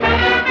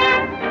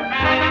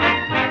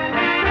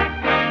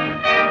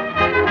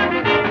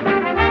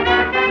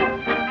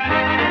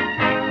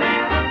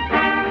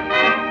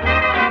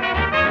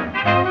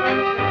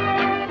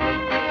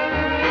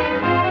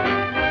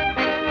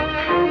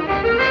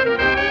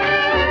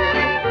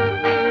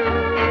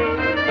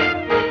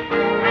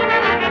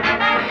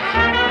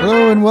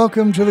Hello and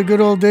welcome to the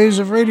Good Old Days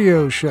of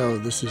Radio show.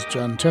 This is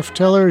John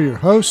Tefteller, your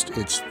host.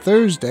 It's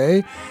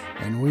Thursday,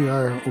 and we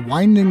are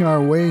winding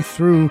our way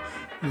through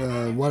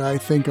what I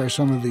think are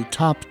some of the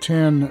top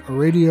 10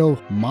 radio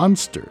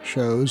monster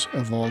shows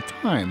of all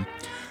time.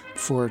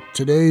 For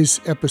today's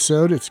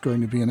episode, it's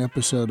going to be an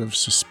episode of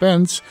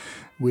suspense,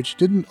 which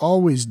didn't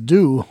always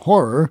do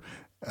horror.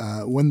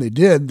 When they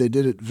did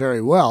it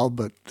very well,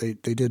 but they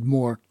did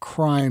more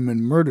crime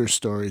and murder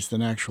stories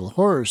than actual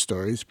horror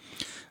stories.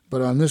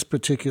 But on this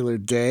particular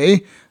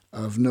day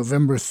of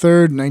November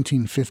 3rd,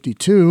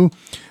 1952,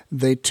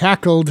 they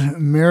tackled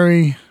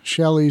Mary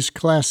Shelley's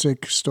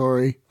classic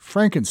story,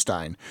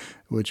 Frankenstein,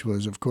 which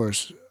was, of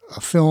course,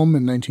 a film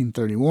in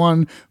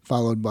 1931,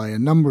 followed by a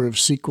number of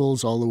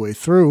sequels all the way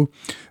through.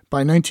 By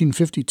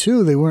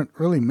 1952, they weren't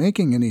really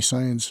making any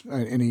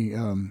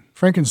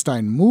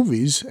Frankenstein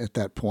movies at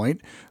that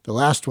point. The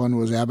last one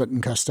was Abbott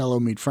and Costello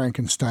Meet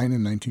Frankenstein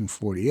in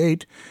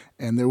 1948,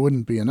 and there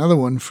wouldn't be another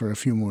one for a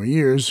few more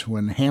years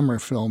when Hammer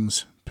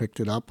Films picked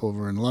it up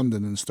over in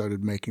London and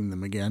started making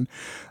them again.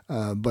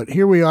 But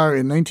here we are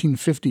in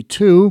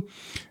 1952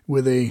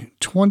 with a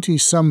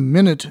 20-some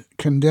minute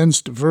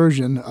condensed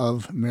version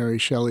of Mary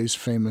Shelley's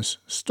famous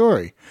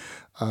story.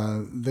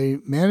 They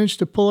managed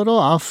to pull it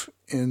off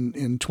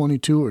in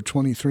 22 or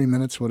 23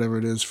 minutes, whatever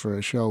it is for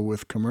a show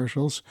with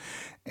commercials.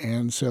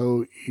 And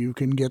so you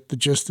can get the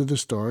gist of the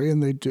story,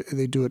 and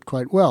they do it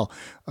quite well.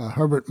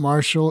 Herbert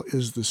Marshall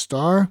is the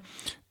star,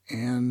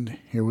 and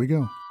here we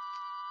go.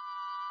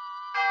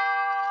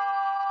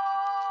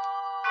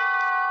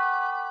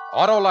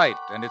 Autolite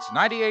and its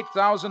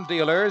 98,000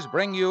 dealers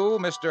bring you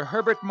Mr.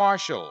 Herbert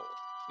Marshall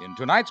in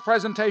tonight's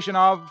presentation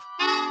of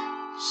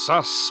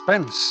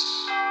Suspense.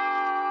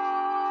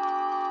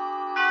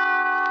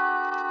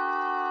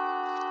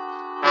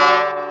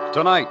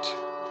 Tonight,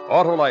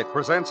 Autolite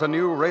presents a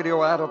new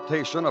radio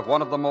adaptation of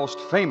one of the most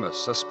famous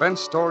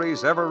suspense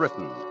stories ever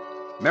written,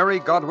 Mary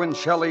Godwin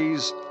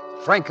Shelley's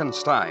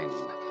Frankenstein.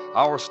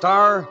 Our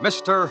star,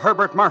 Mr.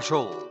 Herbert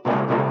Marshall.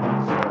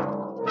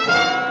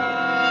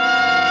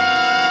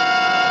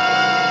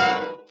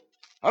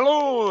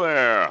 Hello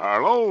there,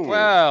 Harlow.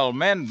 Well,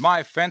 mend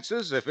my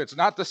fences if it's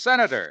not the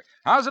Senator.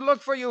 How's it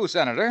look for you,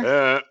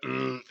 Senator?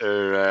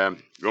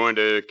 Going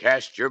to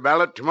cast your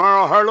ballot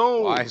tomorrow,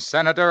 Harlow? Why,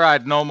 Senator,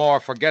 I'd no more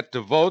forget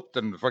to vote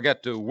than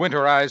forget to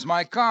winterize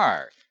my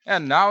car.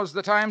 And now's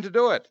the time to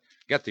do it.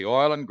 Get the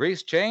oil and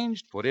grease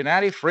changed, put in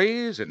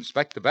antifreeze,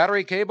 inspect the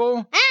battery cable.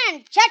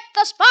 And check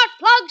the spark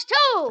plugs,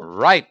 too.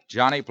 Right,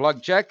 Johnny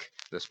Plug Check.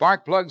 The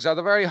spark plugs are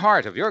the very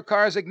heart of your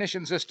car's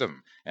ignition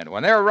system. And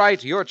when they're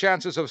right, your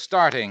chances of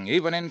starting,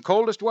 even in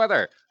coldest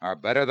weather, are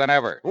better than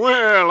ever.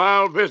 Well,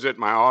 I'll visit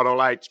my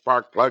Autolite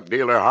spark plug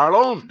dealer,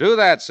 Harlow. Do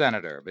that,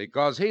 Senator,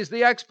 because he's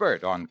the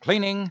expert on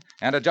cleaning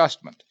and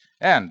adjustment.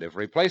 And if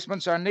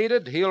replacements are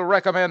needed, he'll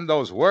recommend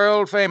those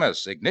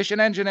world-famous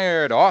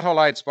ignition-engineered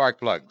Autolite spark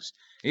plugs,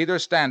 either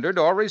standard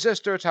or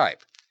resistor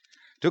type.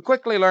 To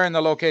quickly learn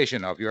the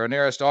location of your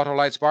nearest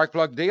Autolite spark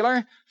plug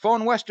dealer,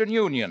 phone Western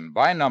Union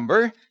by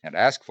number and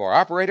ask for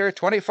Operator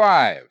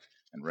 25.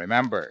 And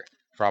remember,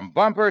 from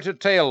bumper to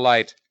tail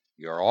light,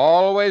 you're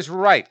always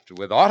right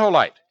with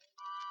Autolite.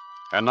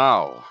 And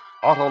now,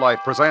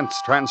 Autolite presents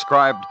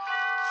transcribed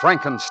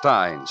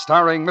Frankenstein,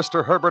 starring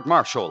Mr. Herbert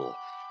Marshall,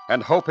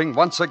 and hoping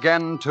once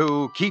again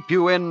to keep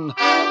you in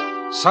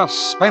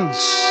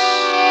suspense.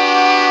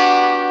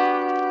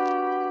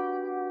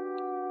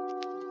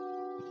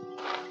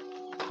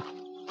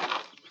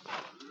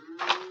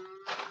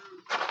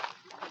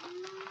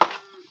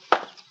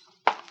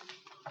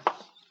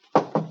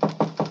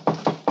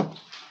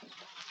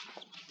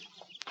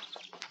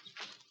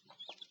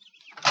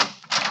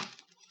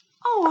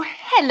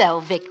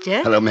 Hello,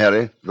 Victor. Hello,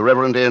 Mary. The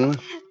Reverend in?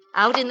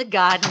 Out in the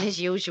garden as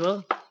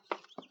usual.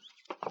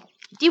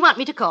 Do you want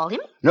me to call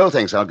him? No,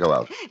 thanks. I'll go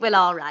out. Well,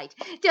 all right.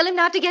 Tell him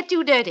not to get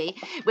too dirty.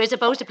 We're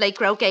supposed to play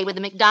croquet with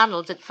the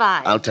McDonalds at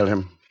 5. I'll tell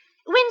him.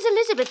 When's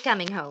Elizabeth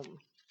coming home?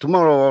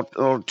 Tomorrow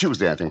or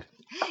Tuesday, I think.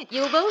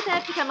 You'll both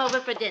have to come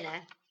over for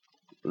dinner.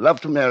 Love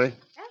to Mary.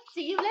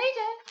 See you later.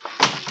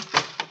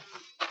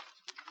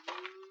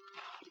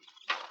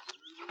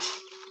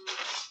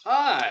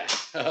 Hi.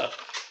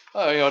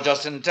 Oh, you're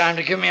just in time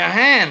to give me a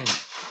hand.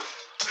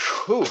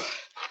 Whew.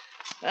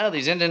 Oh,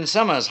 these Indian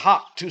summers,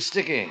 hot, too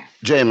sticky.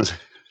 James,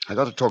 I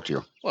got to talk to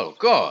you. Well, of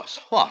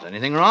course. What,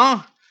 anything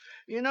wrong?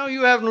 You know,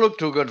 you haven't looked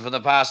too good for the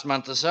past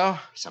month or so.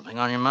 Something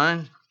on your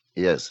mind?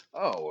 Yes.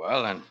 Oh,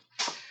 well, then.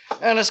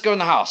 Let's go in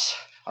the house.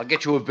 I'll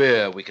get you a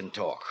beer. We can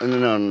talk.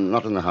 No,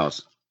 not in the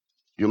house.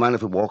 Do you mind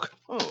if we walk?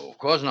 Oh, of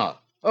course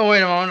not. Oh,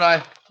 wait a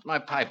moment. My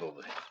pipe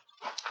over there.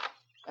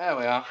 There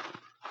we are.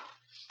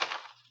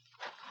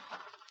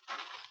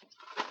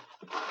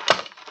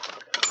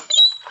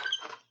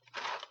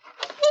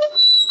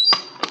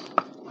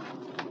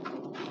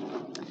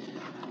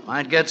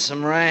 Might get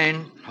some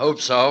rain.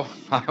 Hope so.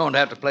 I won't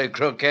have to play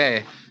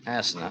croquet.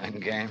 Asinine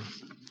game.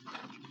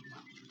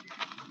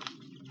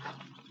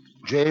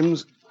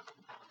 James?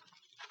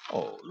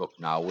 Oh, look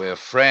now, we're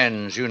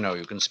friends. You know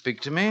you can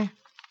speak to me.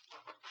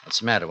 What's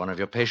the matter? One of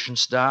your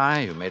patients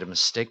die? You made a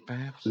mistake,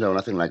 perhaps? No,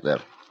 nothing like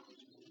that.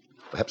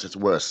 Perhaps it's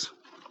worse.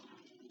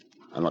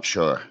 I'm not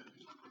sure.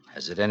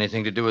 Has it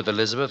anything to do with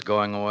Elizabeth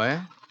going away?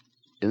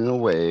 In a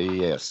way,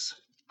 yes.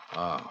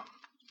 Oh.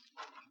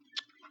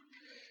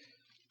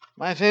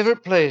 My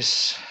favorite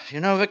place.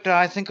 You know, Victor,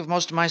 I think of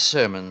most of my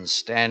sermons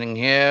standing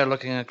here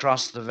looking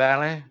across the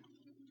valley.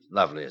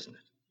 Lovely, isn't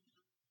it?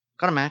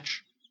 Got a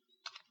match?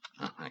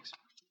 Oh, thanks.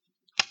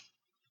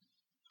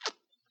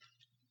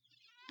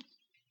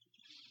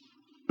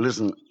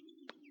 Listen,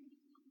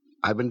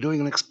 I've been doing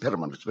an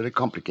experiment. It's very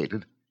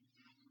complicated.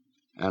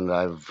 And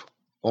I've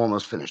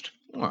almost finished.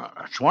 Well,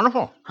 that's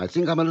wonderful. I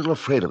think I'm a little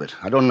afraid of it.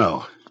 I don't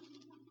know.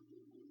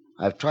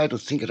 I've tried to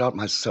think it out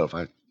myself.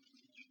 I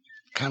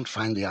can't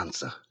find the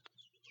answer.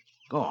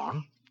 Go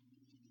on.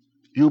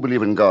 You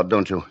believe in God,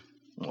 don't you?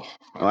 Oh,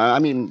 I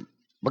mean,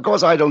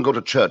 because I don't go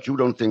to church, you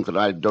don't think that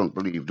I don't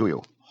believe, do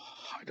you?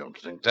 I don't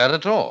think that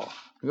at all.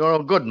 You're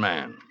a good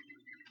man.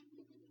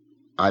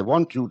 I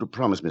want you to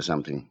promise me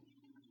something.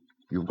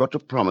 You've got to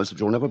promise that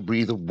you'll never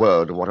breathe a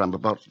word of what I'm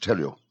about to tell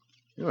you.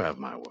 You have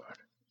my word.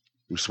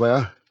 You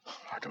swear?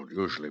 I don't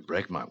usually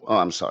break my word. Oh,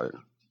 I'm sorry.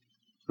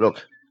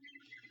 Look,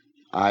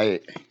 I've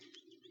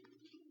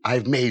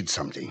made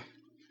something.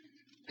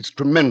 It's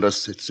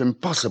tremendous. It's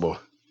impossible.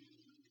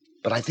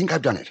 But I think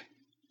I've done it.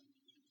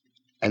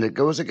 And it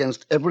goes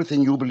against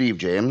everything you believe,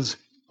 James.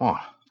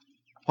 What?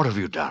 What have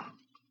you done?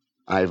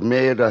 I've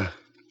made a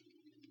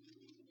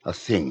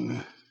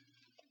thing.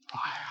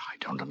 I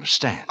don't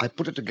understand. I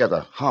put it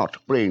together. Heart,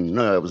 brain,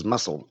 nerves,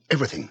 muscle,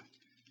 everything.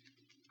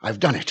 I've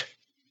done it.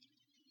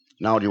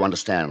 Now do you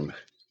understand?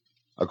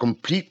 A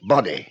complete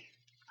body.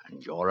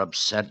 And you're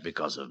upset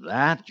because of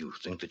that? You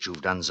think that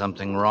you've done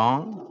something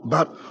wrong?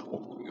 But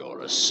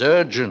You're a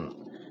surgeon.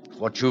 If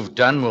what you've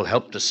done will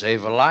help to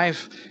save a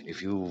life,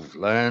 if you've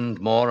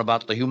learned more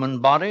about the human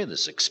body,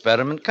 this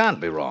experiment can't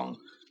be wrong.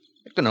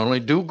 It can only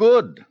do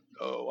good.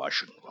 Oh, I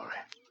shouldn't worry.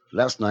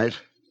 last night,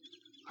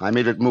 I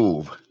made it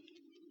move.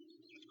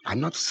 I'm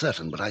not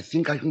certain, but I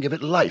think I can give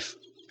it life.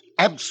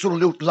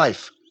 Absolute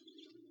life.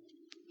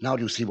 Now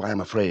do you see why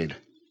I'm afraid?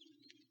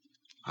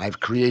 I've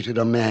created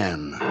a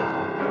man.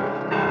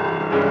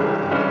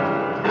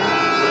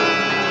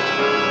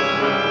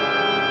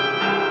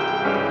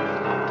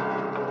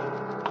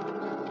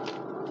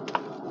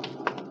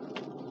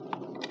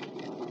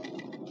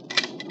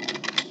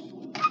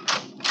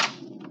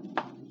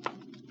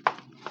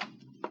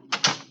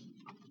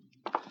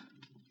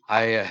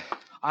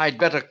 I'd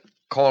better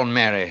call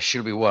Mary.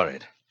 She'll be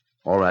worried.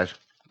 All right,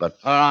 but...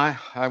 I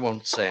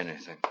won't say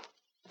anything.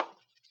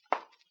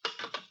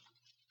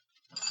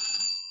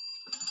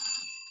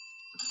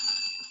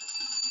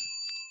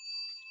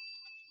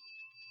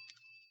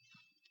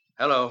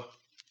 Hello.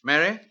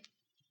 Mary?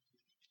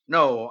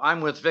 No, I'm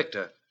with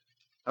Victor.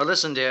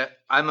 Listen, dear,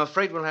 I'm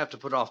afraid we'll have to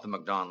put off the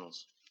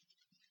McDonald's.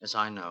 Yes,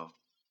 I know.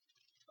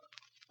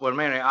 Well,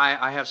 Mary,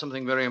 I have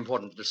something very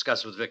important to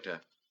discuss with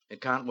Victor. It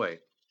can't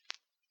wait.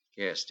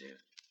 Yes, dear.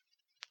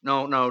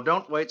 No,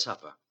 don't wait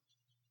supper.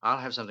 I'll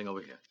have something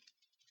over here.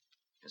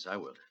 Yes, I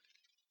will.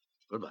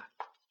 Goodbye.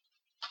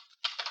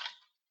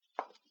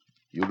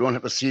 You don't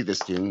have to see this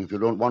thing if you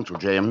don't want to,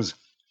 James.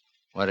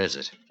 What is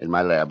it? In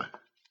my lab.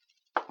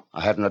 I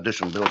had an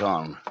addition built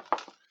on.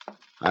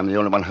 I'm the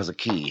only one who has a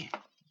key.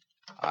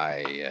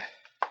 I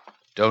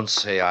don't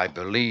say I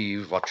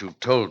believe what you've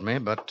told me,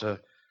 but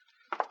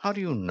how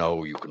do you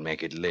know you can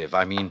make it live?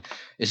 I mean,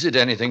 is it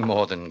anything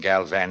more than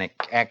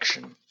galvanic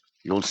action?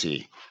 You'll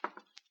see.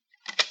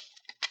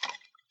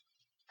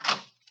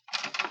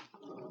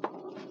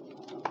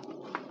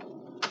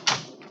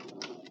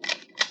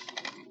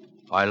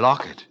 Why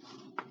lock it?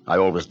 I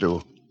always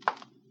do.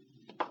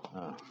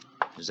 Oh.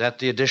 Is that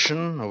the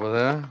addition over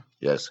there?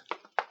 Yes.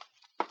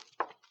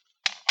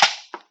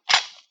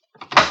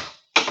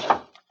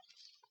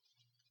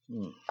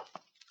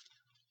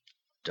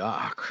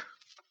 Dark.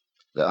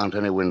 There aren't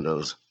any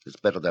windows. It's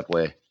better that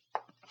way.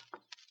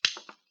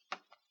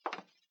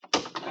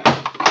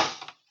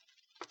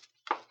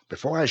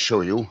 Before I show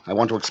you, I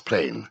want to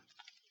explain.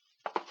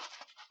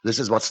 This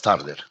is what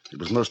started it. It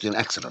was mostly an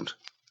accident.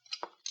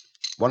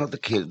 One of the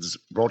kids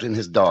brought in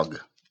his dog.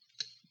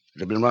 It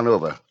had been run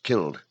over,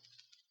 killed.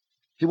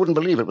 He wouldn't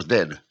believe it was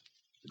dead.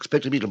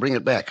 Expected me to bring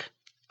it back.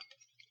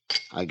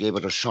 I gave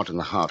it a shot in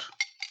the heart,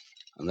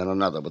 and then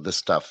another with this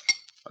stuff,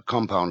 a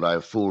compound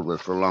I've fooled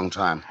with for a long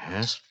time.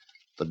 Yes?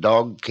 The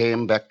dog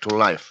came back to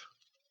life.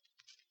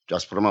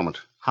 Just for a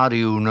moment. How do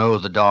you know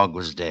the dog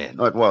was dead?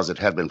 No, it was. It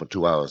had been for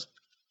 2 hours.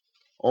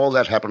 All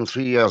that happened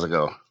 3 years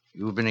ago.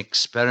 You've been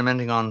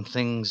experimenting on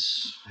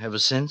things ever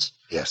since?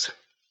 Yes.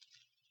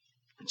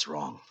 It's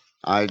wrong.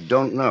 I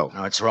don't know.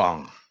 No, it's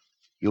wrong.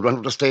 You don't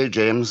have to stay,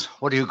 James.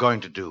 What are you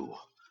going to do?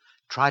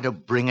 Try to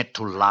bring it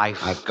to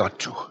life? I've got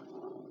to.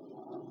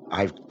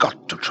 I've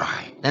got to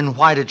try. Then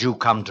why did you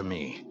come to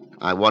me?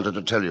 I wanted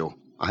to tell you.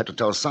 I had to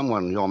tell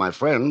someone you're my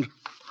friend.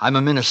 I'm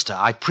a minister.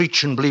 I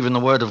preach and believe in the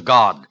Word of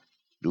God.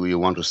 Do you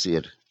want to see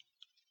it?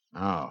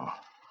 No.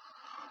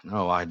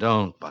 No, I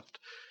don't, but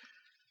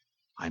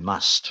I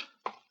must.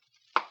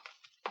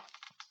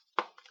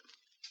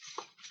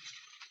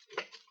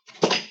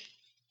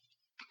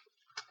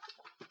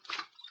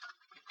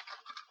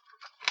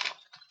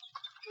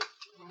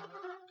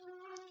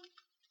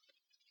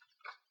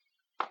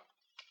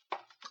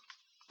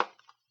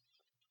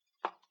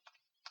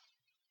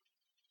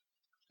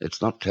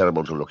 It's not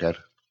terrible to look at.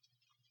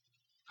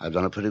 I've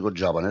done a pretty good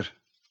job on it.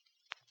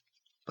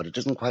 But it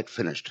isn't quite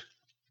finished.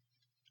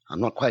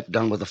 I'm not quite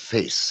done with the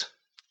face.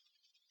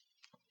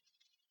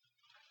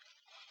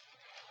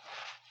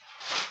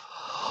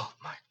 Oh,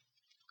 my.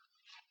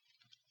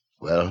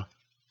 Well?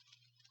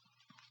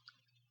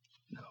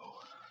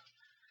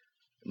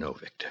 No,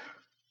 Victor.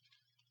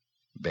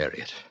 Bury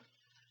it.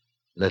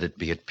 Let it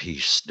be at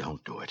peace.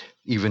 Don't do it.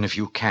 Even if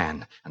you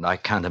can, and I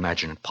can't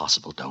imagine it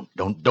possible,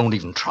 don't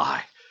even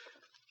try.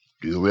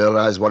 Do you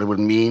realize what it would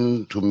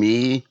mean to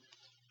me,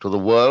 to the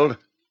world?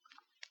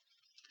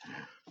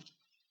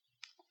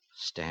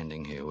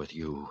 Standing here with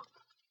you,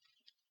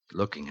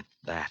 looking at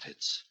that,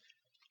 it's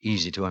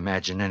easy to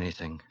imagine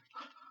anything.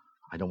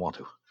 I don't want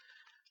to.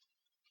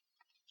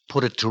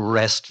 Put it to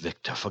rest,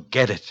 Victor.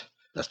 Forget it.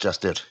 That's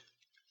just it.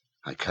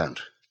 I can't.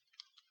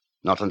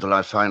 Not until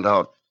I find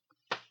out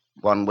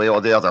one way or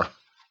the other.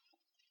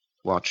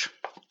 Watch.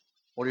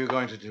 What are you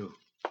going to do?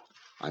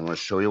 I'm going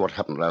to show you what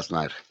happened last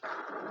night.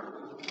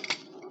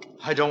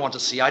 I don't want to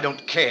see. I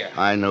don't care.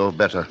 I know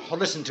better. Oh,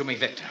 listen to me,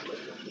 Victor.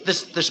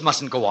 This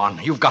mustn't go on.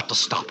 You've got to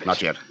stop it.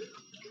 Not yet.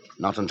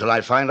 Not until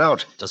I find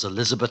out. Does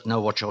Elizabeth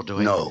know what you're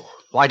doing? No.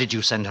 Why did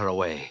you send her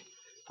away?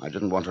 I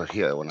didn't want her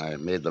here when I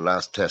made the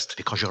last test.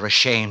 Because you're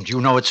ashamed.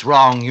 You know it's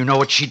wrong. You know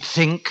what she'd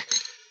think.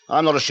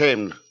 I'm not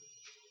ashamed.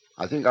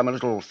 I think I'm a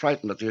little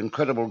frightened at the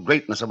incredible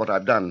greatness of what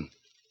I've done.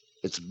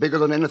 It's bigger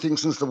than anything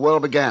since the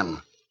world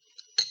began.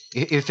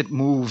 If it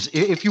moves,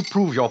 if you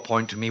prove your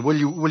point to me, will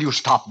you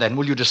stop then?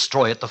 Will you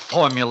destroy it? The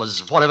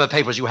formulas, whatever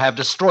papers you have,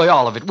 destroy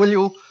all of it, will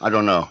you? I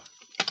don't know.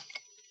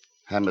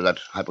 Hand me that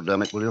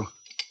hypodermic, will you?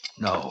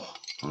 No.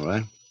 All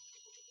right.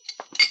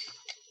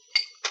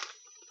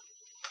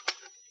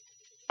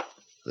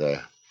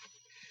 There.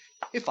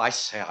 If I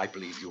say I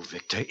believe you,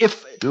 Victor,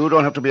 if... You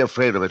don't have to be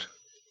afraid of it.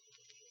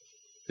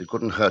 It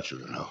couldn't hurt you,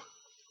 you know.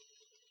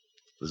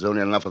 There's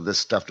only enough of this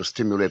stuff to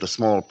stimulate a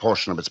small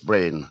portion of its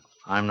brain.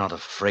 I'm not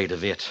afraid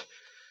of it.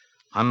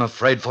 I'm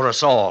afraid for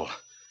us all.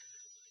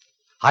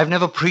 I've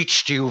never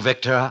preached to you,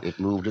 Victor. It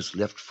moved its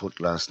left foot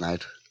last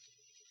night,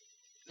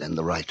 then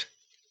the right.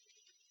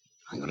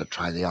 I'm going to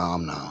try the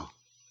arm now.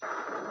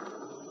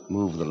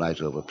 Move the light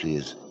over,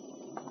 please.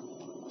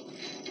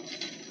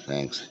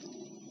 Thanks.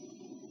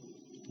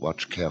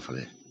 Watch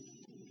carefully.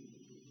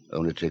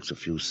 Only takes a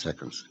few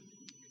seconds.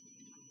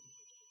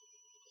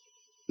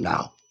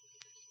 Now.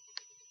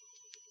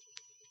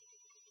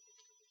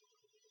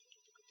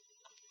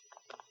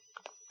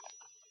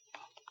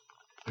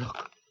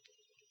 Look.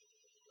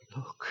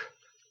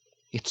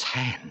 It's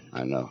hand.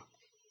 I know.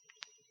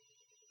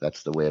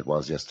 That's the way it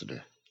was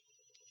yesterday.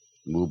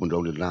 The movement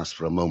only lasts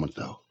for a moment,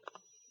 though.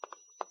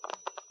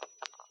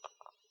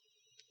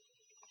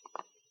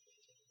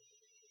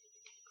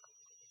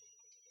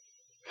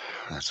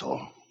 That's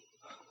all.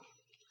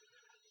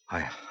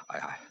 I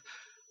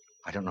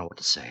don't know what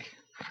to say.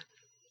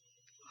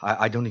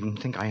 I don't even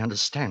think I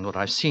understand what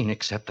I've seen,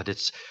 except that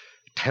it's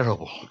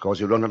terrible. Because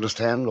you don't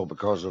understand, or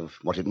because of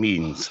what it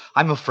means?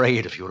 I'm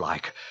afraid, if you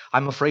like.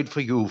 I'm afraid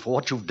for you, for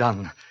what you've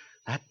done.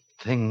 That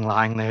thing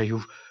lying there,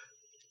 you've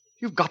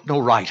got no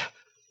right.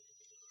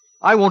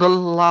 I won't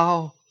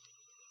allow...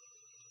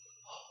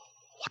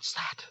 What's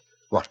that?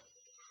 What?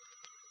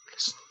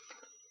 Listen.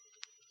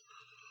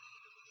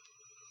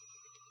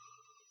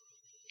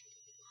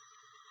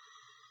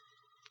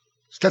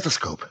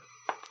 Stethoscope.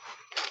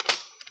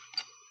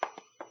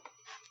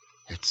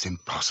 It's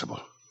impossible.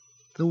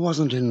 There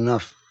wasn't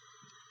enough.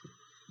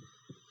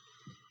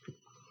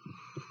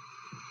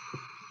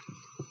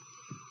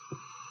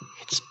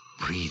 It's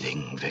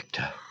breathing,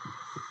 Victor.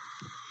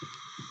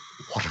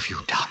 What have you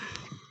done?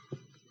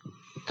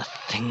 The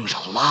thing's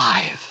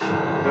alive.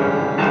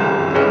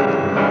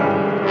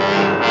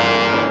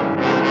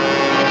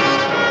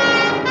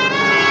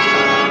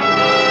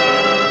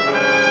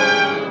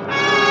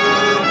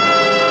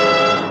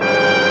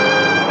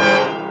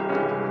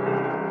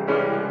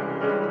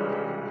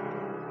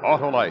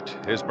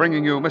 Autolite is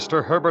bringing you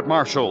Mr. Herbert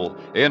Marshall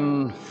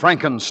in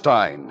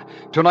Frankenstein.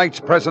 Tonight's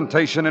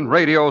presentation in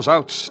radio's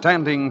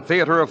outstanding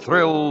theater of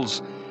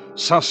thrills,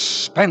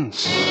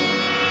 Suspense.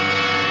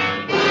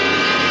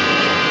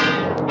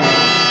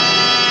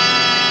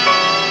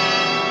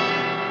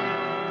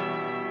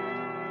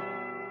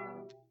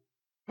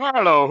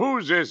 Hello,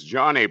 who's this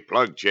Johnny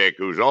Plugcheck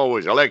who's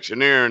always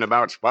electioneering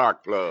about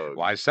spark plugs?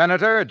 Why,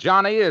 Senator,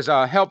 Johnny is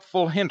a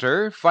helpful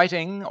hinter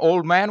fighting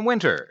Old Man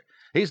Winter.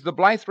 He's the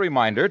blithe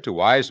reminder to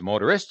wise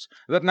motorists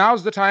that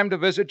now's the time to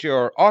visit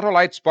your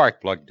Autolite spark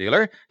plug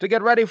dealer to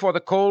get ready for the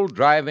cold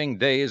driving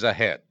days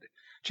ahead.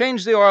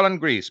 Change the oil and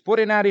grease, put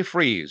in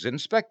antifreeze,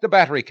 inspect the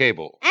battery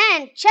cable.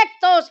 And check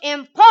those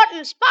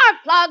important spark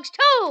plugs,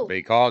 too.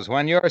 Because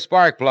when your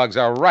spark plugs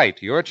are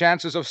right, your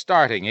chances of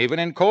starting, even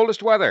in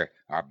coldest weather,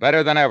 are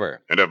better than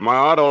ever. And if my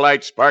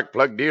Autolite spark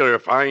plug dealer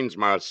finds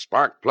my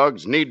spark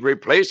plugs need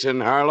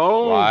replacing,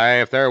 Harlow...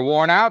 Why, if they're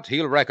worn out,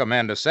 he'll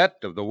recommend a set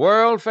of the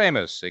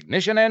world-famous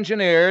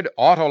ignition-engineered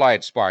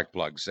Autolite spark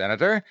plugs,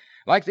 Senator,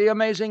 like the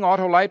amazing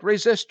Autolite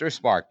resistor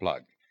spark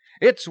plug.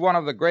 It's one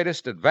of the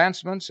greatest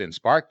advancements in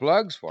spark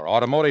plugs for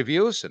automotive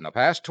use in the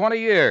past 20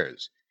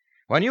 years.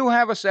 When you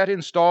have a set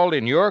installed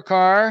in your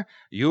car,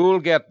 you'll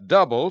get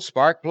double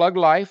spark plug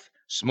life,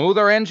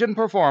 smoother engine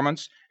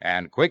performance,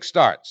 and quick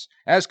starts,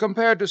 as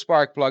compared to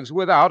spark plugs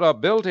without a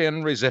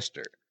built-in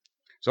resistor.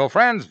 So,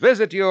 friends,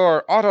 visit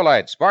your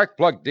Autolite spark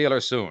plug dealer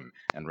soon.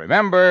 And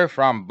remember,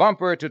 from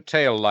bumper to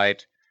tail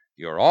light,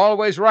 you're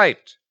always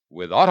right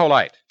with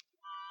Autolite.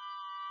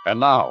 And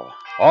now,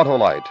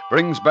 Autolite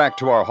brings back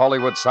to our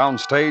Hollywood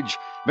soundstage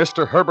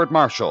Mr. Herbert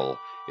Marshall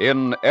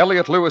in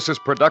Elliot Lewis's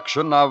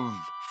production of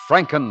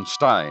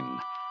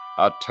Frankenstein,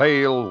 a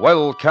tale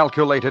well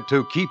calculated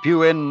to keep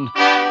you in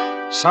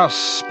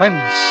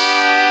suspense.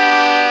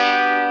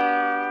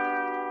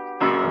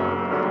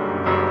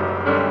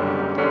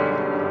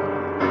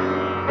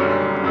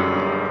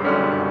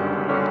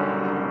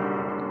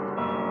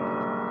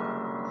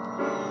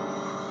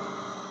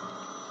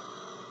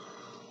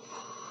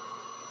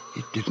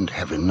 It didn't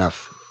have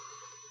enough.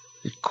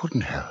 It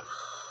couldn't have.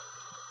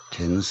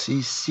 10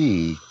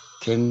 cc,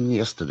 10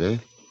 yesterday.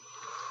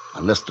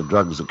 Unless the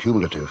drug was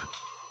accumulative.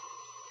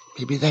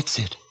 Maybe that's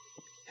it.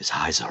 His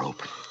eyes are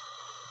open.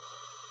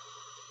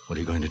 What are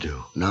you going to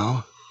do?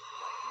 Now,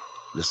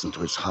 listen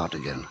to its heart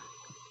again.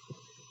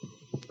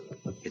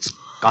 It's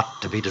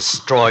got to be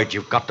destroyed.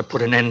 You've got to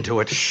put an end to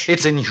it.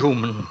 It's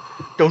inhuman.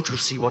 Don't you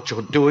see what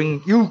you're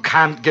doing? You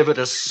can't give it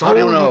a soul. How do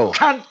you know? You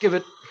can't give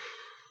it...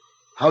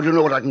 How do you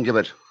know what I can give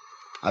it?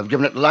 I've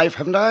given it life,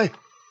 haven't I?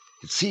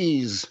 It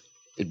sees,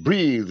 it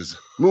breathes,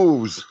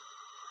 moves,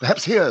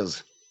 perhaps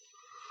hears.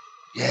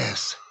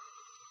 Yes.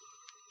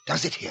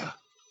 Does it hear?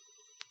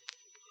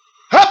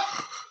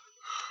 Ha!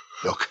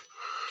 Look,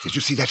 did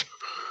you see that?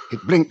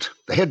 It blinked,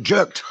 the head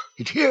jerked.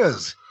 It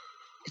hears.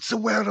 It's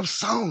aware of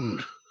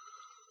sound.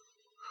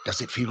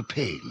 Does it feel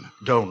pain?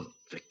 Don't,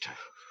 Victor.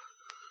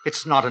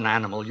 It's not an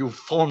animal. You've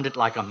formed it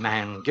like a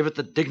man. Give it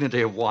the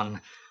dignity of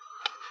one.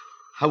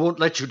 I won't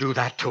let you do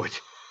that to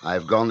it.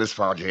 I've gone this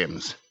far,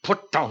 James.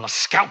 Put down the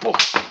scalpel.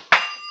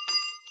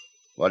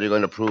 What are you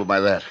going to prove by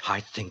that? I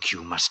think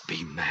you must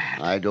be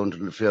mad. I don't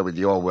interfere with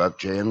your work,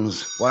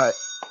 James. Why?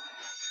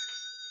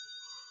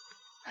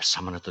 There's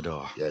someone at the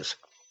door. Yes.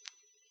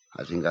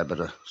 I think I'd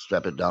better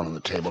strap it down on the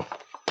table.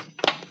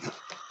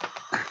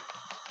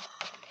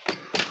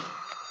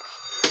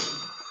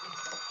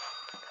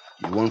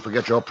 You won't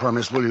forget your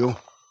promise, will you?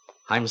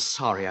 I'm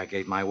sorry I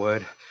gave my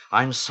word.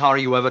 I'm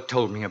sorry you ever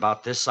told me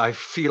about this. I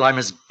feel I'm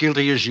as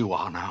guilty as you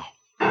are now.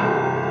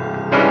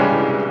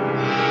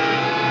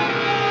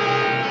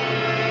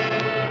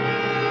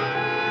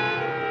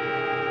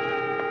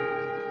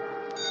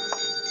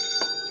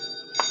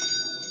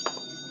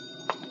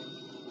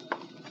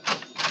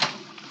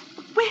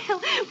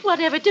 Well,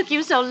 whatever took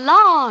you so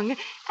long?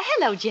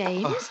 Hello,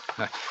 James.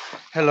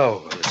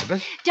 Hello,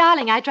 Elizabeth.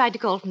 Darling, I tried to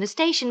call from the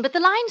station, but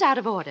the line's out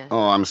of order.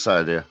 Oh, I'm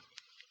sorry, dear.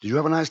 Did you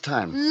have a nice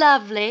time?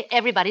 Lovely.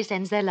 Everybody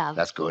sends their love.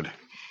 That's good.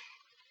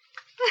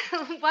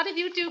 What have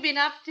you two been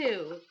up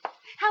to?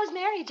 How's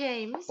Mary,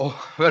 James?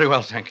 Oh, very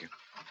well, thank you.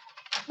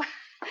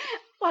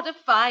 What a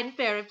fine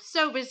pair of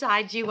sober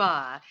sides you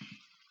are.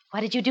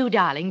 What did you do,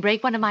 darling?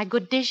 Break one of my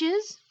good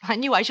dishes? I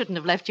knew I shouldn't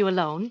have left you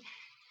alone.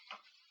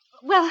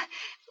 Well,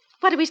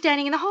 what are we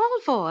standing in the hall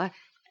for?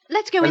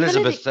 Let's go in the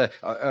Elizabeth,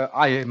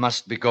 I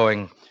must be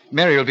going.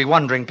 Mary will be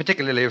wondering,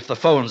 particularly if the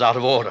phone's out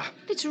of order.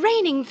 It's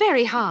raining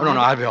very hard. Oh, no,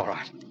 I'll be all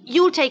right.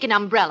 You'll take an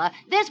umbrella.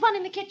 There's one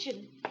in the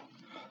kitchen.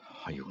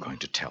 Are you going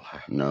to tell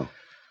her? No,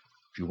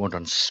 You won't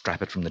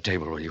unstrap it from the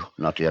table, will you?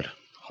 not yet.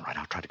 All right,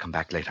 I'll try to come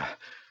back later.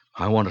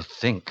 I want to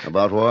think.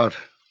 About what?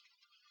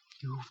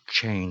 You've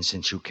changed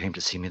since you came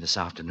to see me this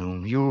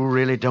afternoon. You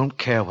really don't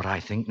care what I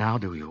think now,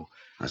 do you?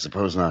 I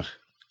suppose not.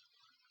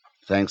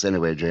 Thanks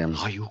anyway,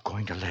 James. Are you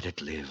going to let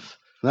it live?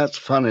 That's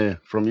funny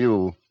from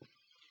you.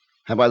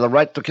 Have I the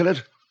right to kill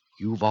it?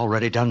 You've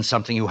already done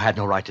something you had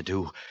no right to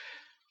do.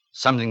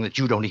 Something that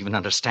you don't even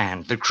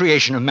understand. The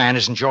creation of man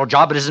isn't your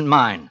job, it isn't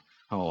mine.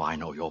 Oh, I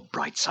know your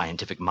bright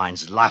scientific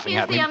mind's laughing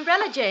Here's at me. the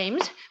umbrella,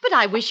 James. But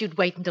I wish you'd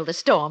wait until the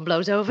storm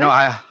blows over. No,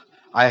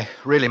 I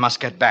really must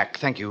get back.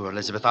 Thank you,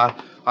 Elizabeth.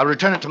 I'll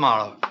return it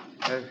tomorrow.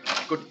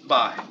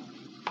 Goodbye.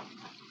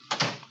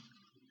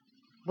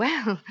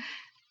 Well,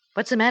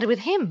 what's the matter with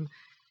him?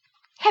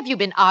 Have you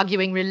been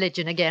arguing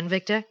religion again,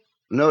 Victor?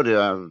 No,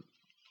 dear.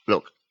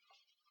 Look,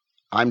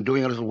 I'm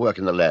doing a little work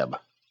in the lab.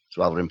 It's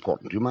rather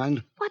important. Do you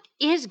mind? What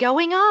is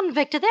going on,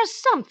 Victor? There's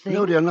something.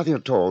 No, dear, nothing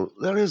at all.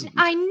 There isn't.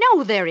 I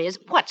know there is.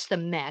 What's the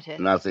matter?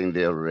 Nothing,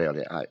 dear,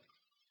 really.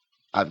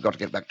 I've got to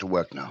get back to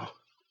work now.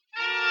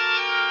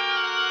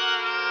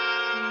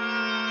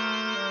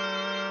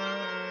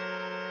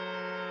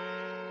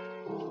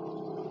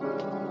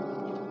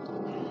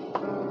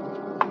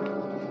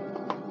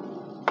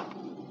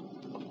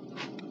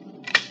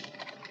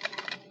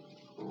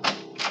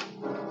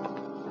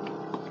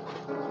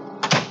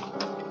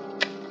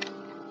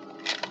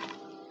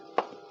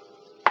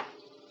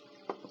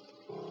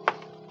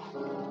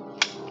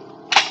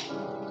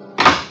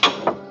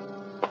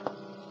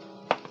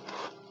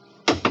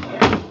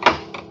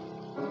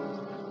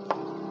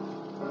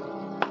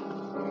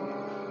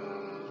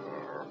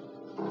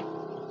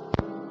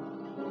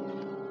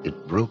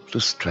 It broke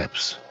the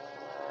straps.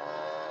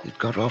 It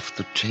got off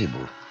the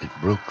table. It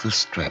broke the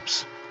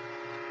straps.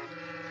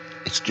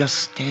 It's just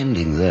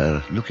standing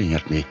there looking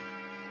at me.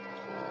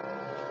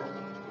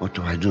 What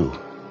do I do?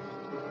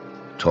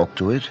 Talk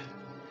to it?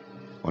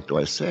 What do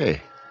I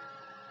say?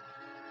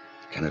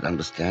 Can it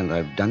understand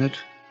I've done it?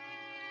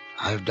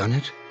 I've done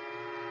it?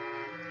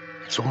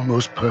 It's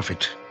almost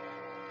perfect.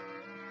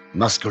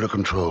 Muscular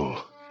control.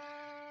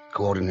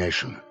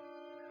 Coordination.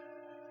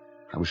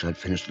 I wish I'd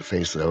finished the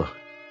face, though.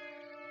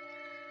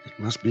 It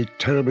must be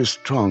terribly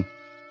strong.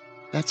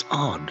 That's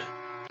odd.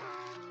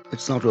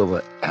 It's not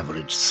over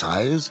average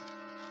size.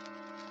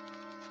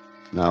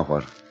 Now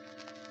what?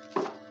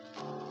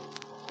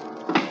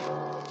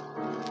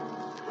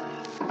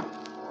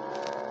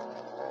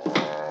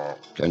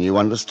 Can you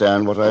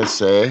understand what I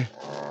say?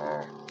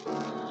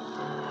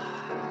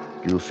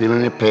 Do you feel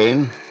any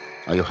pain?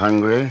 Are you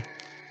hungry?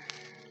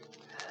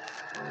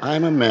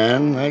 I'm a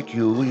man like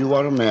you. You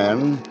are a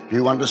man. Do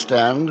you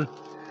understand?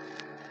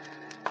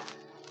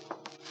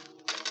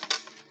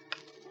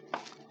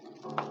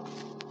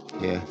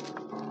 Here.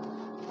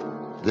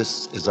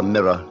 This is a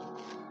mirror.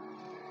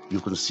 You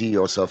can see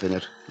yourself in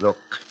it. Look.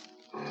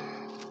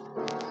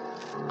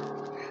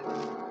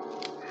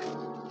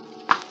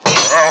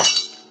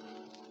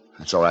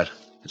 It's all right.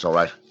 It's all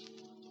right.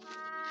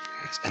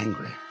 It's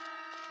angry.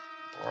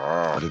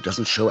 But it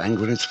doesn't show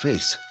anger in its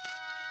face.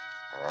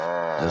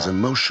 There's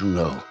emotion,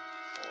 though.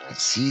 It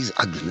sees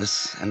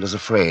ugliness and is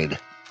afraid.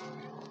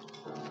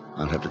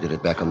 I'll have to get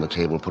it back on the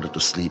table, put it to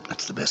sleep.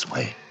 That's the best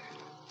way.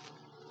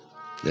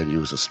 Then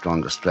use a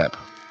stronger strap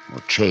or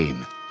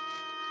chain.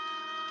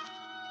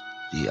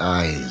 The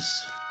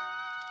eyes,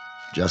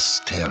 just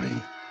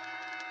staring.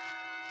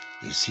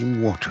 They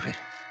seem watery.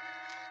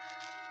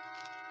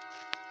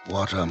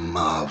 What a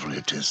marvel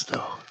it is,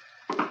 though.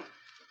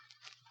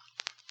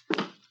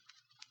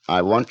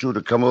 I want you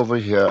to come over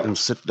here and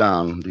sit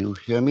down. Do you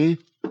hear me?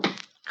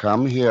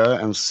 Come here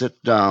and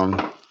sit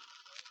down.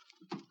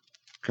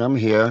 Come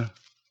here.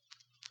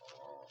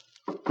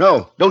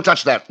 No, don't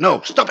touch that.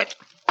 No, stop it.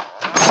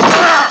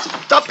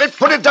 Stop it.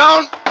 Put it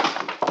down.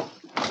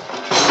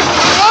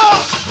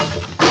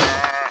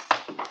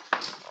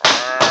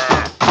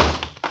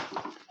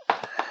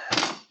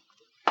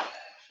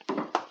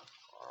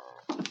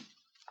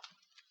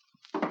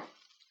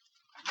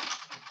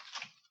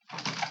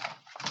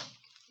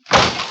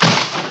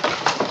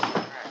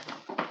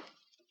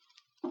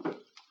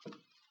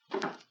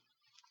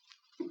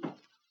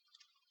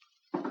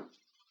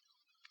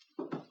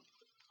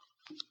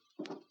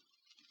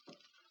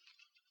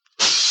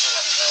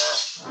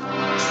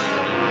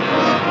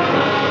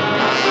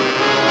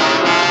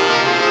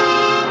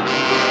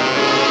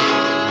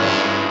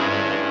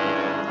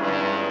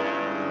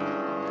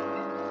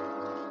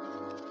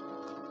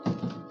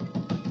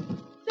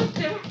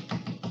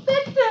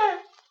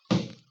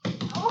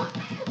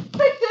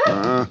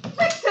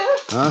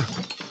 Huh?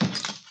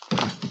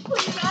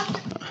 Please,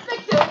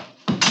 Victor!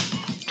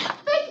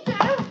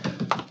 Victor!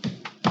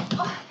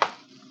 Oh.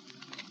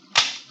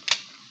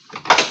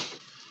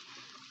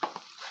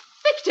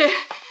 Victor!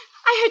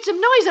 I heard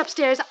some noise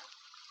upstairs.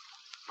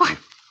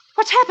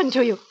 What's happened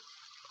to you?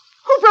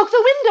 Who broke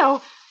the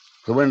window?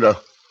 The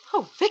window.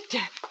 Oh, Victor.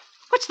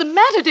 What's the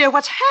matter, dear?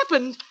 What's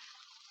happened?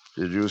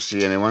 Did you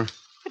see anyone?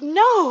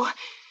 No.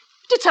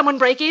 Did someone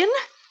break in?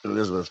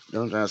 Elizabeth,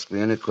 don't ask me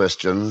any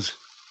questions.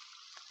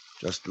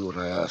 Just do what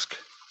I ask.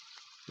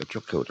 Get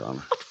your coat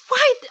on. But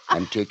why?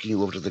 I'm taking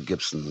you over to the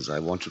Gibsons. I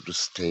want you to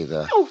stay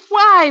there. Oh,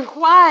 why?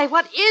 Why?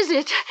 What is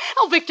it?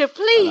 Oh, Victor,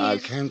 please.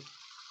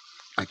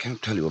 I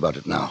can't tell you about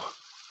it now.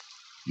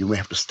 You may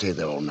have to stay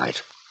there all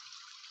night.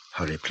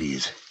 Hurry,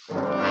 please.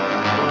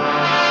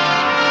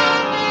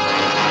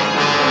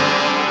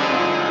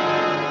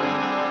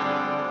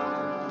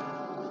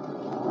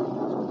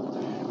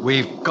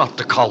 We've got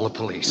to call the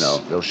police. No,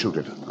 they'll shoot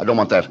it. I don't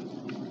want that.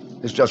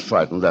 It's just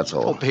frightened, that's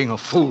all. Oh, being a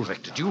fool,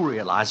 Victor. Do you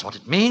realize what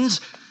it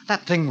means?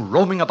 That thing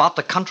roaming about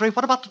the country?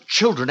 What about the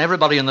children,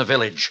 everybody in the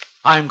village?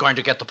 I'm going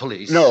to get the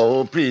police.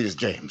 No, please,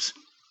 James.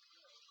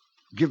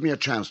 Give me a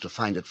chance to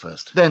find it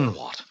first. Then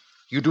what?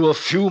 You do a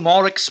few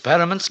more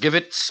experiments, give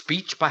it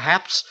speech,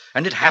 perhaps,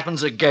 and it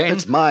happens again?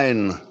 It's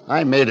mine.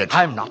 I made it.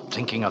 I'm not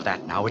thinking of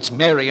that now. It's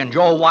Mary and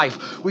your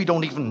wife. We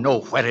don't even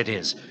know where it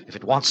is. If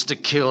it wants to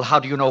kill, how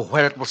do you know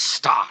where it will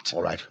start?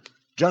 All right.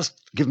 Just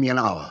give me an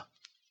hour.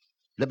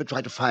 Let me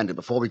try to find it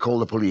before we call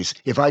the police.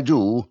 If I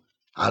do,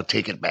 I'll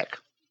take it back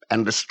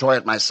and destroy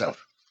it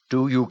myself.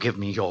 Do you give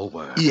me your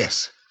word?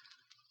 Yes.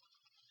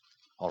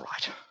 All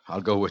right.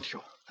 I'll go with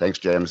you. Thanks,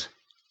 James.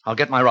 I'll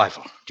get my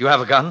rifle. Do you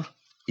have a gun?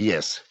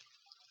 Yes.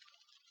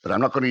 But I'm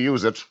not going to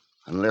use it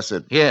unless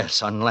it...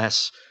 Yes,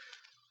 unless.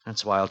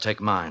 That's why I'll take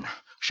mine.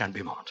 Shan't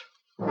be moment.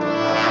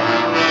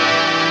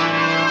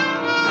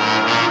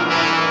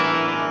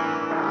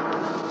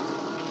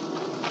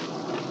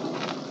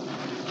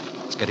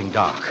 It's getting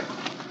dark.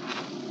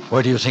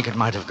 Where do you think it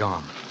might have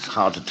gone? It's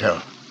hard to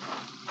tell.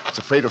 It's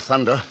afraid of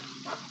thunder.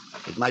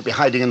 It might be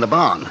hiding in the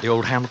barn. The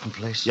old Hamilton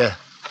place? Yeah.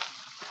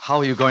 How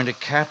are you going to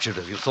capture it?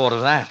 Have you thought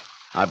of that?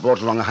 I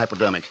brought along a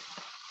hypodermic.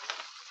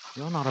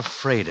 You're not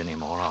afraid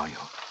anymore, are you?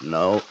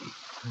 No.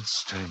 That's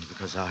strange,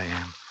 because I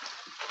am.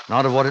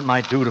 Not of what it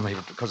might do to me,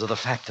 but because of the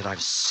fact that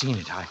I've seen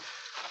it.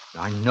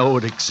 I know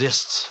it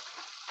exists.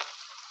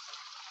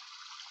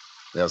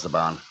 There's the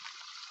barn.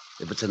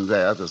 If it's in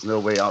there, there's no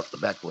way out the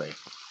back way.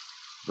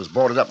 It was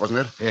boarded up, wasn't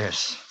it?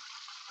 Yes.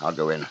 I'll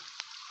go in.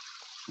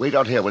 Wait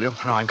out here, will you?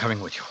 No, I'm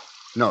coming with you.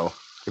 No.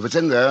 If it's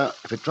in there,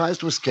 if it tries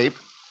to escape,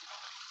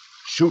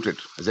 shoot it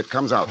as it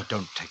comes out. Oh,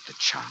 don't take the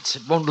chance.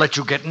 It won't let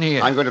you get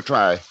near. I'm going to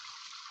try.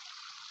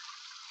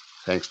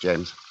 Thanks,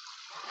 James.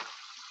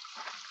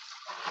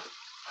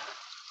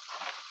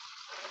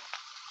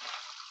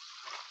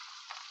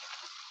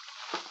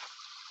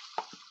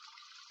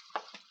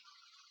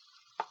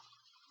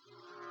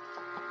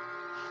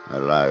 I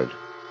lied.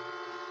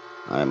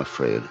 I am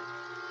afraid.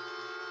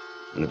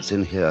 And if it's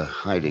in here,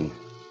 hiding,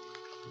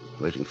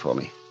 waiting for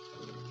me,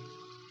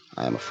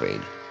 I am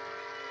afraid.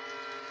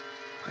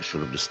 I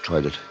should have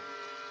destroyed it.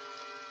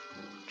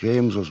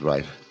 James was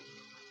right.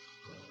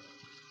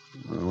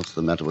 Well, what's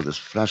the matter with this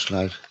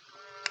flashlight?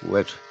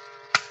 Wet.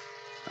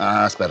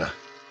 That's better.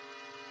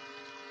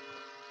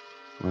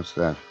 What's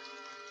that?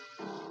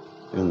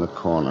 In the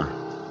corner.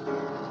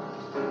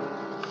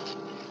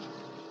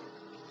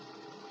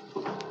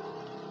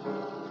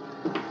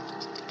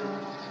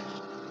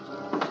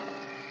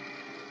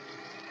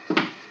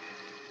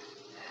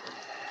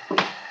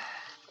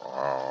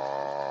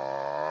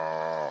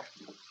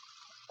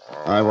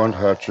 I won't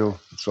hurt you.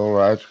 It's all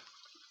right.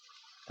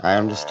 I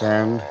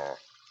understand.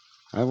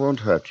 I won't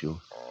hurt you.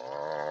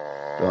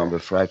 Don't be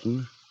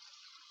frightened.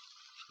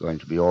 It's going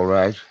to be all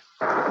right.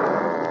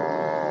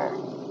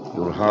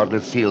 You'll hardly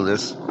feel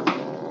this.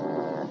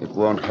 It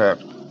won't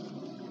hurt.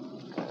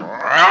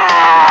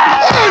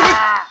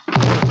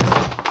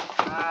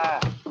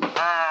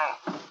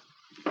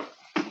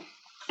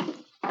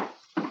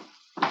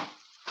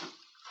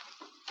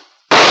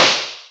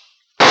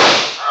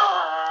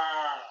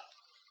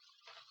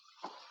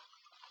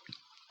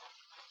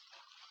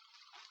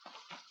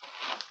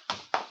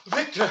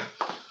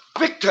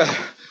 Victor!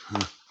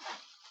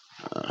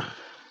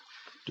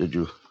 Did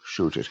you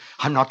shoot it?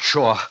 I'm not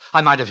sure.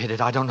 I might have hit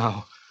it. I don't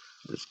know.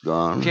 It's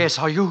gone? Yes,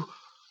 are you?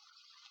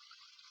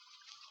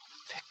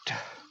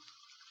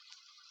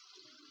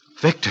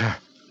 Victor.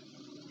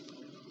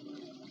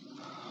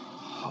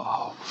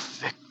 Oh,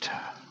 Victor.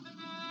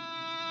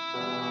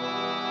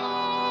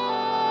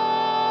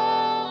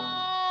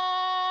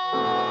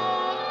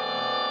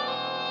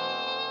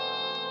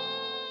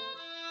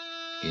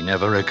 He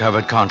never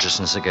recovered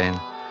consciousness again.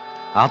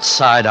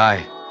 Outside,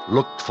 I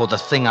looked for the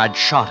thing I'd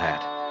shot at,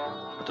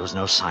 but there was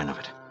no sign of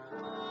it.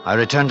 I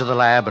returned to the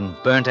lab and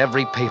burnt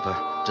every paper,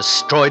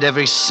 destroyed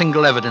every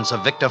single evidence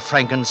of Victor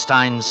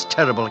Frankenstein's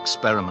terrible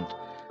experiment.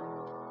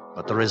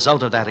 But the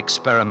result of that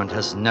experiment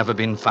has never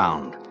been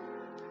found,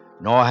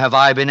 nor have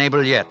I been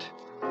able yet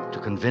to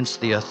convince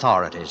the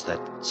authorities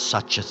that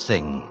such a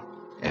thing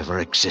ever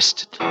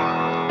existed.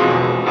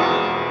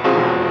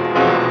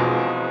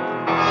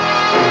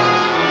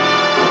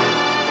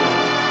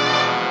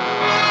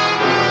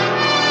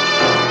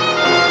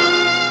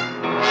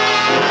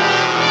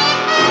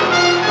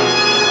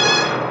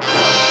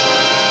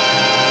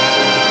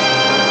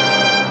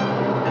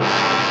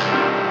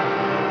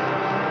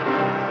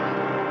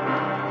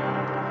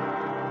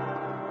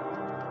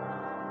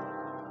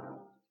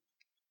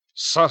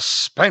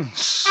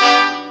 Suspense.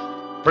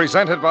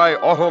 Presented by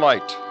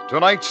Autolite.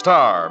 Tonight's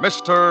star,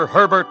 Mr.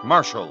 Herbert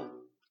Marshall.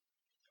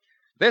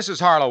 This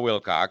is Harlow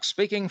Wilcox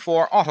speaking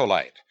for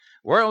Autolite,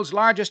 world's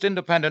largest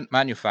independent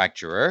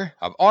manufacturer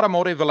of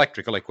automotive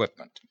electrical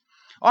equipment.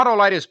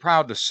 Autolite is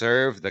proud to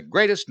serve the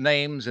greatest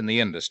names in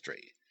the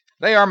industry.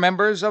 They are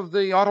members of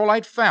the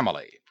Autolite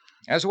family,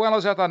 as well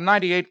as other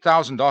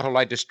 98,000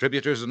 Autolite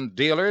distributors and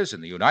dealers in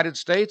the United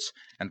States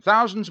and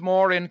thousands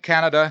more in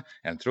Canada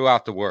and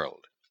throughout the world.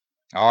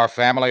 Our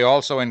family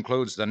also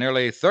includes the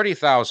nearly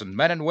 30,000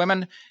 men and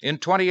women in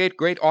 28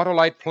 great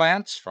Autolite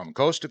plants from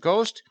coast to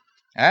coast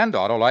and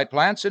Autolite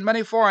plants in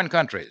many foreign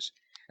countries,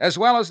 as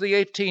well as the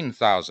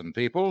 18,000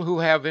 people who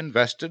have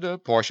invested a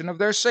portion of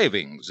their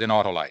savings in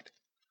Autolite.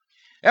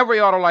 Every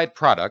Autolite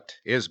product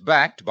is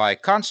backed by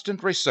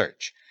constant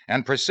research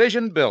and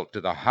precision built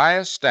to the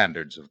highest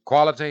standards of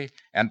quality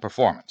and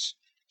performance.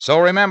 So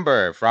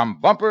remember, from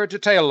bumper to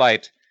tail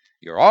light,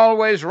 you're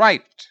always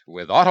right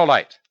with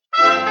Autolite.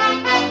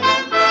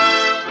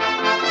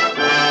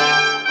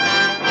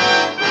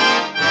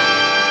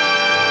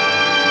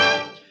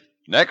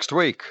 Next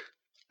week,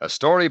 a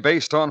story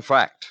based on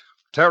fact,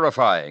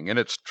 terrifying in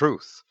its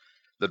truth.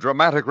 The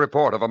dramatic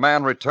report of a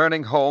man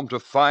returning home to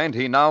find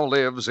he now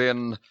lives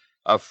in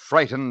a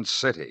frightened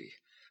city.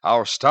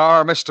 Our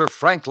star, Mr.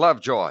 Frank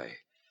Lovejoy.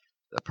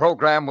 The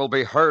program will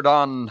be heard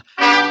on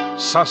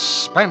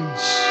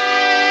Suspense.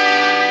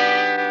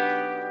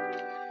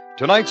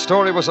 Tonight's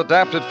story was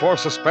adapted for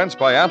Suspense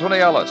by Anthony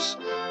Ellis.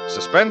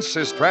 Suspense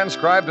is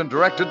transcribed and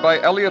directed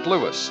by Elliot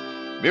Lewis.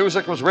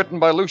 Music was written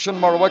by Lucian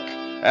Morwick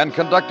and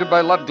conducted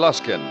by Lud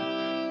Gluskin.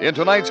 In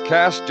tonight's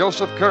cast,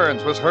 Joseph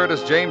Kearns was heard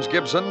as James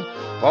Gibson,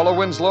 Paula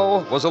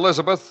Winslow was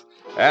Elizabeth,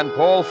 and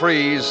Paul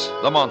Frees,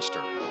 the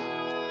monster.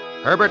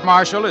 Herbert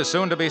Marshall is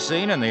soon to be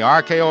seen in the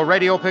RKO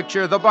radio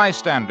picture The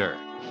Bystander.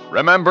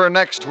 Remember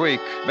next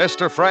week,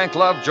 Mr. Frank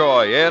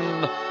Lovejoy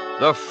in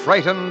The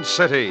Frightened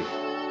City.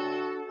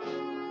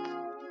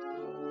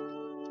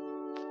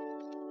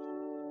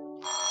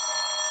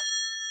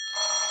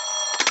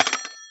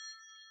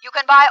 You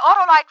can buy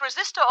Autolite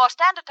resistor or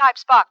standard type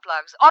spark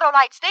plugs,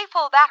 Autolite stay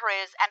full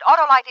batteries, and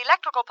Autolite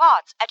electrical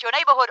parts at your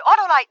neighborhood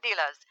Autolite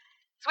dealers.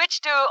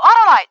 Switch to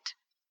Autolite.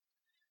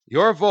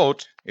 Your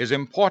vote is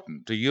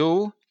important to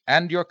you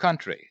and your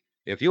country.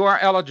 If you are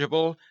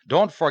eligible,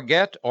 don't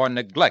forget or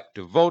neglect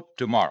to vote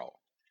tomorrow.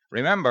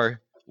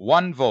 Remember,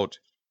 one vote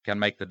can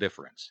make the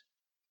difference.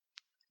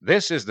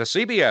 This is the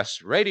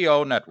CBS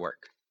Radio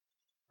Network.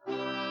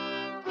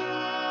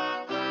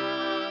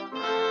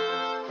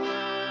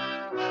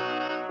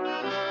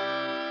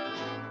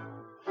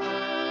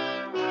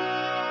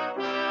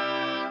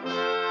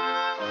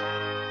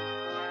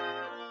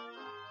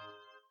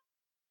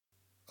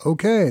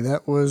 Okay,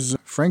 that was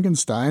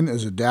Frankenstein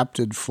as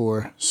adapted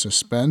for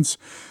suspense.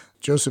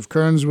 Joseph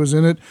Kearns was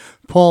in it.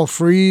 Paul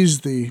Frees,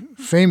 the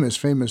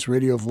famous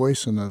radio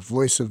voice and the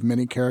voice of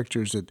many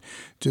characters at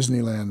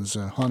Disneyland's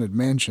Haunted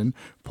Mansion.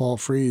 Paul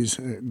Frees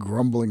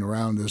grumbling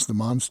around as the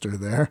monster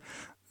there.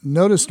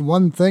 Noticed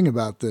one thing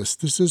about this.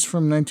 This is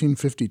from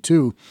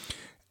 1952.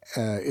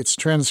 It's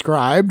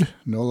transcribed,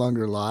 no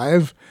longer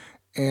live.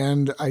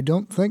 And I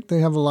don't think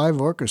they have a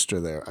live orchestra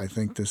there. I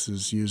think this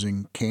is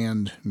using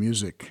canned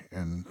music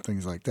and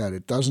things like that.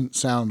 It doesn't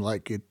sound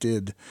like it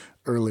did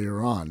earlier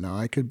on. Now,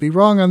 I could be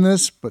wrong on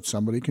this, but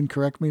somebody can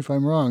correct me if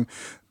I'm wrong.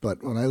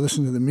 But when I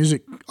listened to the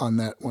music on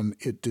that one,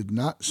 it did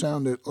not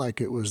sound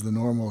like it was the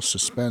normal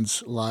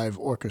suspense live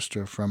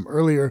orchestra from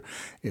earlier.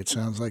 It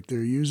sounds like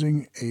they're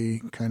using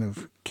a kind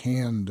of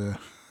canned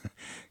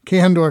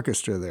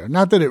orchestra there.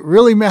 Not that it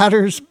really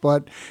matters,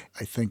 but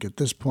I think at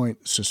this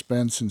point,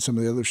 Suspense and some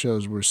of the other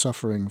shows were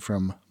suffering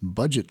from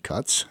budget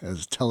cuts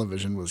as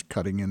television was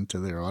cutting into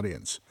their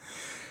audience.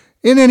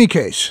 In any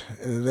case,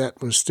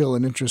 that was still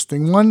an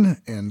interesting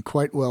one and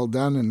quite well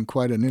done and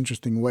quite an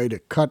interesting way to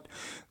cut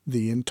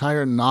the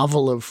entire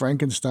novel of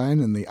Frankenstein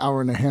and the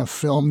hour-and-a-half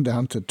film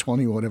down to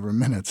 20 whatever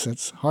minutes.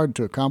 That's hard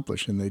to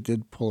accomplish, and they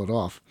did pull it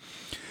off.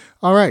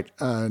 All right,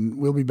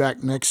 we'll be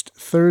back next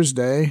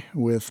Thursday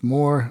with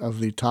more of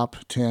the top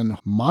 10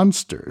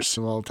 monsters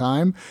of all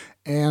time.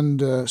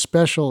 And a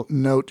special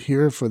note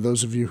here for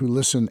those of you who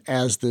listen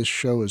as this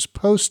show is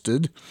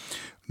posted.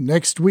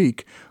 Next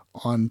week,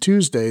 on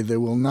Tuesday,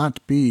 there will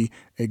not be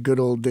a Good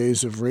Old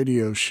Days of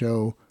Radio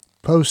show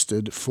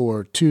posted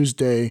for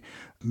Tuesday,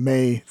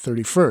 May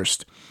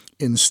 31st.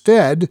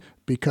 Instead,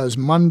 because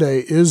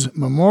Monday is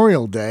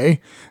Memorial Day,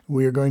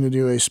 we are going to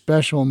do a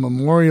special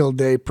Memorial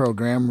Day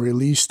program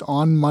released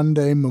on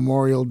Monday,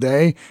 Memorial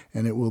Day,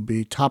 and it will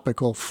be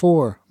topical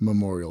for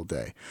Memorial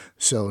Day.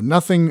 So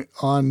nothing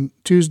on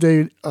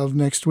Tuesday of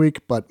next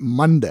week, but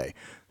Monday.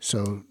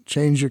 So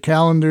change your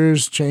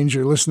calendars, change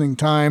your listening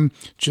time,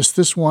 just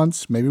this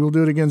once. Maybe we'll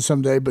do it again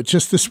someday, but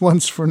just this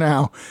once for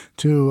now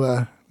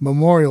to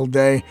Memorial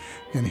Day,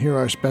 and hear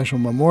our special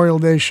Memorial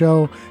Day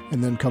show,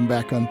 and then come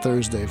back on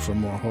Thursday for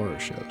more horror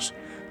shows.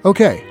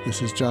 Okay,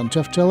 this is John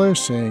Tefteller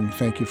saying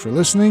thank you for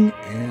listening,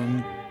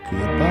 and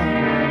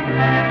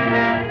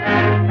goodbye.